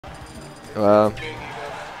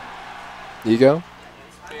Ego?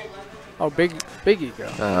 Oh, big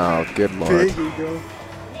ego. Oh, good lord. Big ego.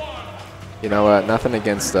 You know what? Nothing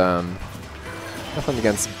against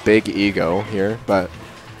big ego here, but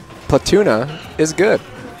Palutena is good.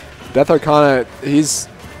 Death Arcana, he's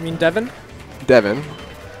You mean Devin? Devin.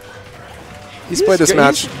 He's played this good.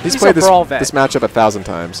 match. He's played this matchup 1,000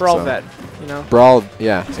 times. Brawl so. vet, you know. Brawl,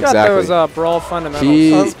 yeah, He's exactly. got those brawl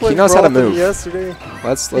fundamentals. He knows how to move. Yesterday.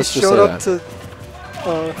 Let's just say showed up that. to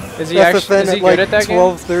is he FFN is he at good like at that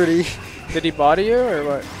 12:30. game? Did he body you or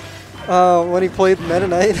what? When he played Meta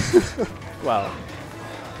Knight. Well,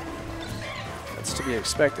 that's to be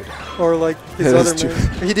expected. Or like his other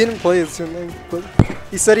man. He didn't play his tournament, but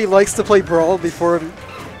he said he likes to play Brawl before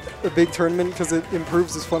a big tournament because it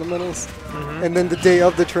improves his fundamentals. And then the day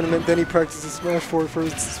of the tournament, then he practices Smash 4 for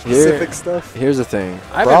his specific stuff. Here's the thing.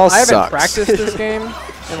 I haven't practiced this game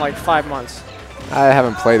in like 5 months. I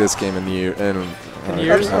haven't played this game in years.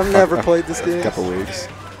 I've never played this game. A couple weeks.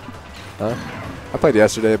 Huh? I played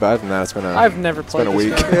yesterday, but other than that, it's been a. I've never played a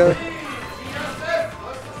week. Yeah.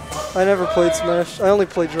 I never played Smash. I only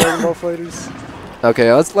played Dragon Ball Fighters.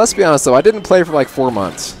 Okay, let's be honest though. I didn't play for like 4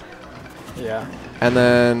 months. Yeah. And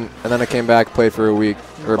then I came back, played for a week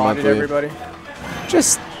or monthly. Everybody.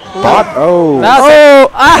 Just bought. Oh.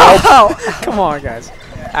 Ow! Come on, guys.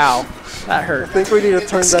 Ow. That hurt. I think we need to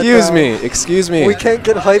turn that down. Excuse me. We can't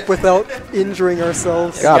get hype without injuring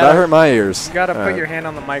ourselves. God, that hurt my ears. You gotta put your hand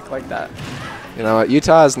on the mic like that. You know what?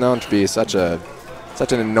 Utah is known to be such an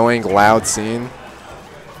annoying, loud scene.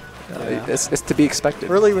 Yeah. It's to be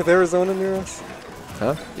expected. Really, with Arizona near us?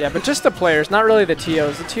 Huh? Yeah, but just the players, not really the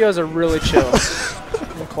TOs. The TOs are really chill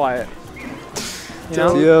and quiet. You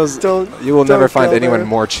know? TOs, you will never find anyone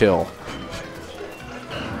more chill.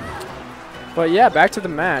 But yeah, back to the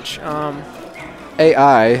match.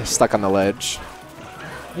 AI stuck on the ledge.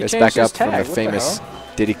 Gets back up from the famous the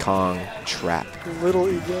Diddy Kong trap. Little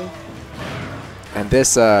ego. And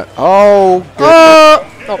this, oh,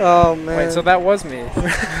 man. Wait, so that was me.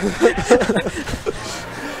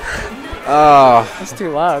 Oh. That's too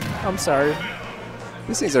loud. I'm sorry.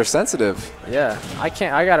 These things are sensitive. Yeah, I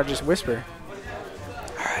can't. I gotta just whisper.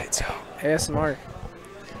 Alright, so. ASMR.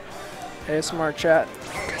 ASMR chat.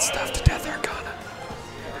 Good stuff to Death Arcana.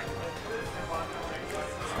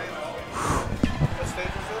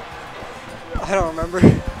 I don't remember.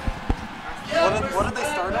 What did they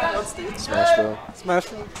start at? What stage? Smashville.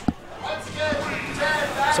 Smashville.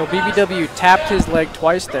 So BBW tapped his leg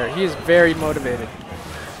twice there. He is very motivated.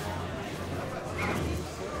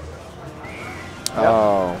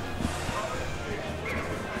 Oh.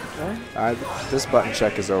 Okay. This button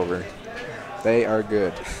check is over. They are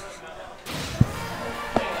good.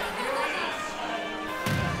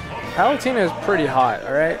 Palutena is pretty hot,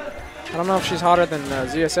 all right? I don't know if she's hotter than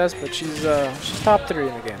ZSS, but she's top 3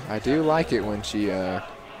 in the game. I do like it when she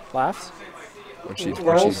laughs. When she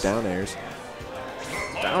down airs.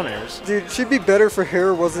 Down airs. Dude, she'd be better if her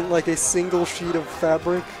hair wasn't like a single sheet of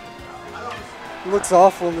fabric. It looks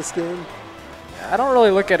awful in this game. I don't really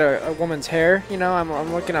look at a woman's hair, you know.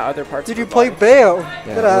 I'm looking at other parts. Did of you her play body. Bayo? Yeah,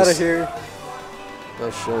 Get out of here.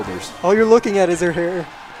 Those shoulders. All you're looking at is her hair.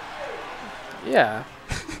 Yeah.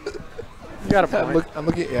 You got a point. I'm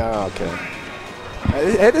looking. Yeah. Okay.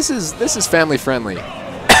 Hey, this is family friendly.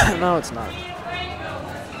 No, it's not.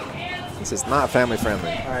 This is not family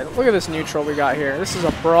friendly. All right, look at this neutral we got here. This is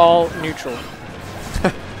a brawl neutral.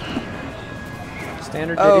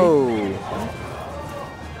 Standard Diddy. Oh.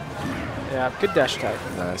 Yeah, good dash attack.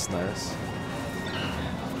 Nice, nice.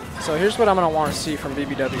 So here's what I'm going to want to see from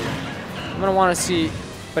BBW. I'm going to want to see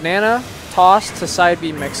banana toss to side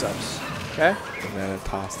B mix-ups. Okay? Banana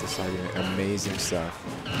toss to side B. Amazing stuff.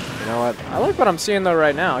 You know what? I like what I'm seeing though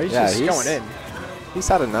right now. He's just going in. He's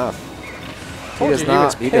had enough.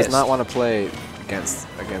 He does not want to play against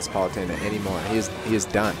Palutena anymore. He is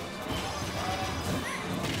done.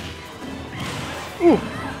 Ooh.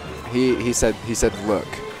 He said, look,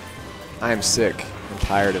 I am sick and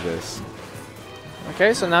tired of this.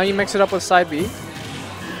 Okay, so now you mix it up with side B.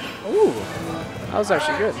 Ooh, that was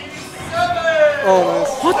actually good. Oh,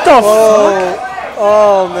 nice. What the fuck?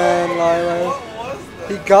 Oh man, Lila.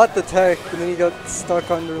 He got the tech, and then he got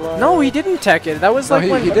stuck under Lila. No, he didn't tech it. That was like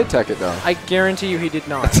when he did tech it though. I guarantee you he did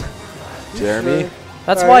not. Jeremy.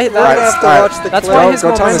 That's why. That's why his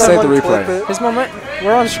go tell him to save the replay. His moment.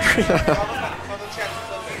 We're on screen.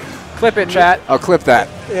 Clip it, chat. I'll clip that.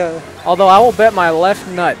 Yeah. Although I will bet my left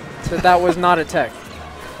nut that was not a tech.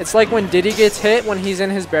 It's like when Diddy gets hit when he's in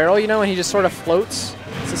his barrel, you know, and he just sort of floats.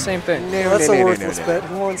 It's the same thing. No, that's a worthless bet.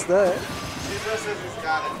 Who wants that?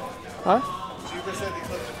 Huh?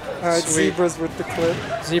 Alright, Zebra's with the clip.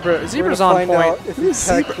 Zebra's on point. If you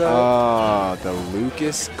tech that. Oh, the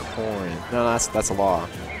Lucas coin. No, that's a law.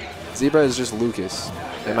 Zebra is just Lucas.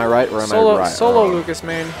 Am I right or am I right? Solo Lucas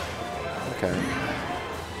main. Okay.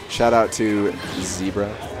 Shout out to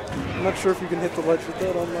Zebra. I'm not sure if you can hit the ledge with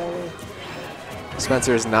that on Milo.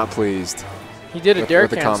 Spencer is not pleased. He did a dare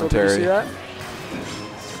with the cancel. Did you see that?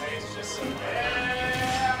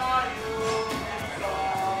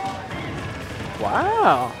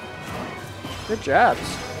 Wow. Good jabs.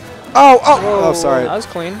 Oh, sorry. That was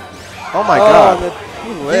clean. Oh my god.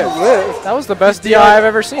 He lived. That was the best DI I've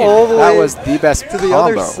ever seen. That was the best to the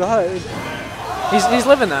other side. He's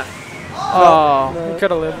living that. No, he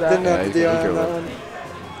could have lived that. Didn't have the DI on that one.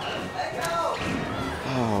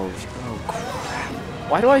 Oh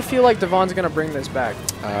crap. Why do I feel like Devon's going to bring this back?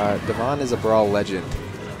 Devon is a Brawl legend.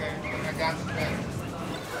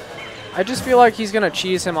 I just feel like he's going to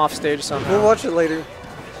cheese him off stage somehow. We'll watch it later.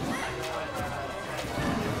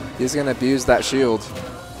 He's going to abuse that shield.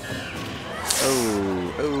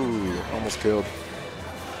 Oh, almost killed.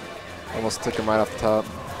 Almost took him right off the top.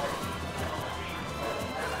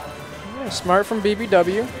 Yeah, smart from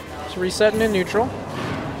BBW. Just resetting in neutral.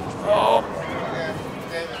 Oh.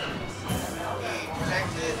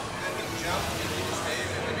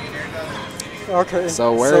 Okay.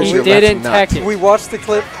 So where is he your didn't tech it. We watched the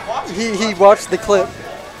clip. He watched the clip.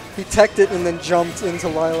 He teched it and then jumped into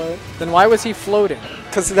Lilac. Then why was he floating?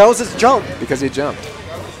 Because that was his jump. Because he jumped.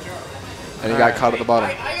 And he got caught at the bottom.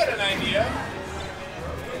 I got an idea.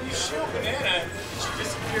 When you shield Banana, it should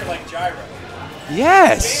disappear like Gyro.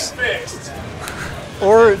 Yes! Fixed.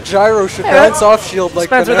 Or Gyro should bounce off shield like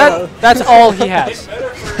Spencer, Banana. that's all he has.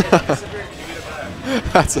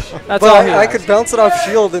 That's all he has. I could bounce it off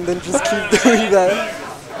shield and then just keep doing that.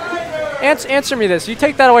 Answer me this. You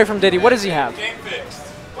take that away from Diddy. What does he have? Game fixed.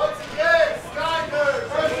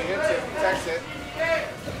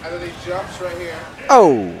 Jumps right here.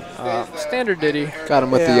 Oh! Standard Diddy. Got him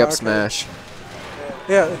with the up smash.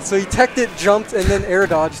 Yeah, so he teched it, jumped, and then air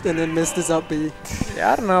dodged, and then missed his up B.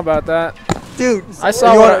 Yeah, I don't know about that. Dude, I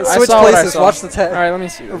saw switch places, watch the tech. All right, let me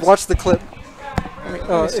see this. Watch the clip. Let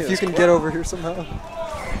me see if you this can clip. get over here somehow.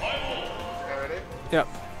 Yep.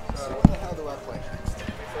 What the hell do I play next?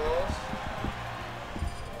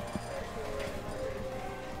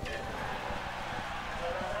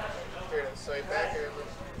 Here it is. So he back here,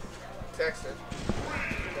 text it,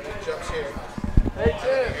 then he jumps here. Hey,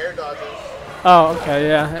 Tim. Air dodges. Oh, okay,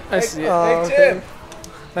 yeah. I see it. Okay.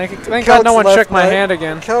 Thank God no one shook my hand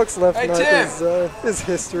again. Calc's left Hey, nut is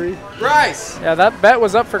history. Bryce! Yeah, that bet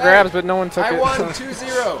was up for grabs, but no one took I it. won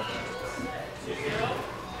 2-0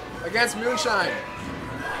 against Moonshine.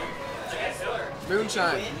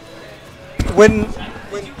 Moonshine. When You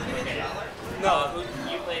played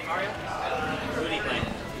Mario? Who did he play?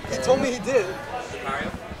 he told me he did. Mario?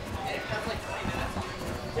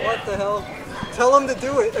 What the hell? Tell him to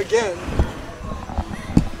do it again.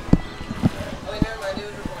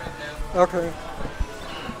 Okay.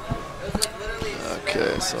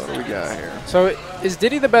 Okay, so what do we got here? So is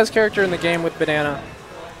Diddy the best character in the game with Banana?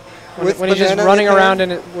 When he's just Banana running in around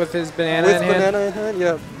hand? with his banana With in hand? banana in hand,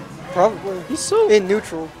 yeah, probably. He's so... In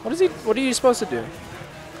neutral. What are you supposed to do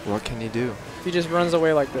What can you do? if he just runs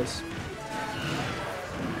away like this?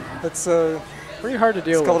 That's Pretty hard to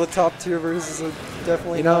deal it's called with. a top tier versus a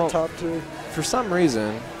definitely You know, not top tier. For some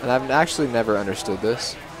reason, and I've actually never understood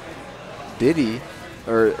this, Diddy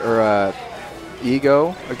or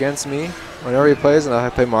Ego against me, whenever he plays and I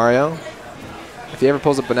play Mario, if he ever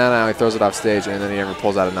pulls a banana out, he throws it off stage, and then he never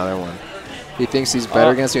pulls out another one. He thinks he's better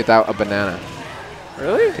against me without a banana.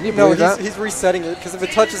 Really? Can you No, believe that? he's resetting it because if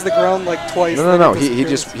it touches the ground like twice. No. then it He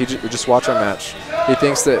disappears. just watch our match. He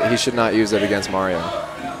thinks that he should not use it against Mario.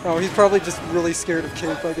 Oh, he's probably just really scared of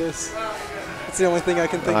Cape, I guess. That's the only thing I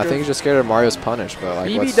can think I of. think he's just scared of Mario's punish, but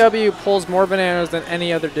like what's- BBW pulls more bananas than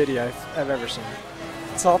any other Diddy I've ever seen.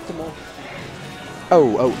 It's optimal.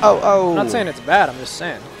 Oh. I'm not saying it's bad. I'm just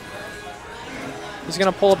saying. He's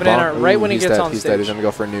gonna pull a banana right when he gets on He's stage. dead. He's gonna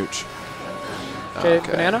go for a nooch. Okay,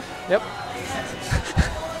 banana. Yep.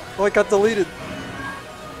 Oh, it got deleted.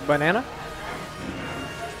 Banana.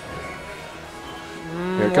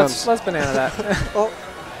 Here it comes. Let's banana that. Oh,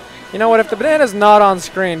 You know what? If the banana's not on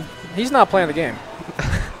screen, he's not playing the game.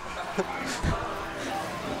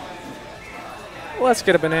 Let's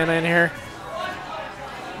get a banana in here.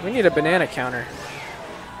 We need a banana counter.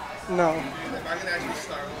 no. If I can actually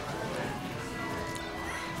start.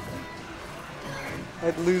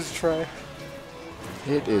 I'd lose track.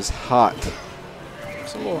 It is hot.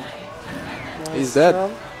 So, He's dead.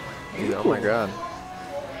 Trump. Oh my god.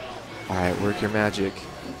 All right, work your magic.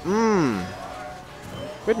 Mmm.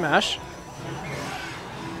 Good mash.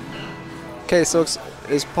 Okay, so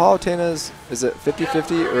is Palutena's, is it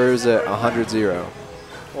 50-50 or is it 100-0?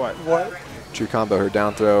 What? What? True combo, her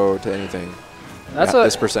down throw to anything. That's At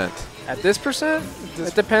this percent. At this percent,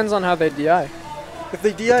 it depends on how they DI. If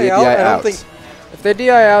they DI they out, DI I don't out. think. If they DI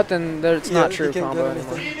out, then it's Yeah, not they true can't combo get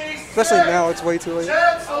anymore. anything. Especially now, it's way too late.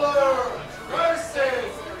 Chancellor versus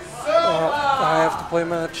I have to play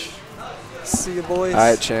match. See you, boys. All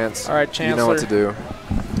right, Chance. All right, You Chancellor. know what to do.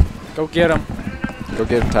 Go get him. Go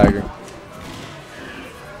get him, Tiger.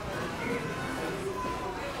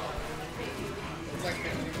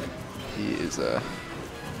 He is a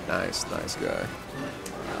nice guy.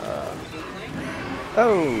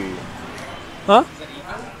 Oh. Huh?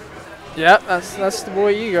 Yeah, that's the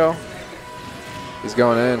boy Ego. He's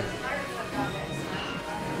going in.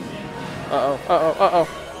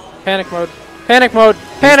 Uh-oh. Panic mode. Panic mode.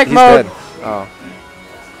 Panic He's mode. dead. Oh.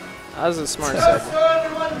 That was a smart Just set. so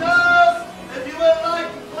everyone knows, if you would like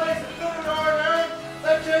to place a food order,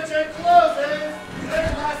 the kitchen closes in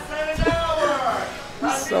less than an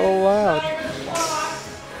hour. He's so loud. 9 o'clock,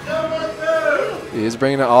 number 2. He's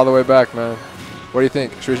bringing it all the way back, man. What do you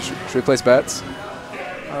think? Should we place bets?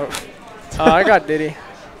 Oh. I got Diddy.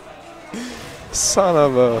 Son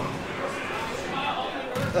of a.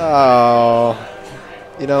 Oh.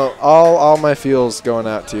 You know, all my feels going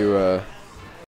out to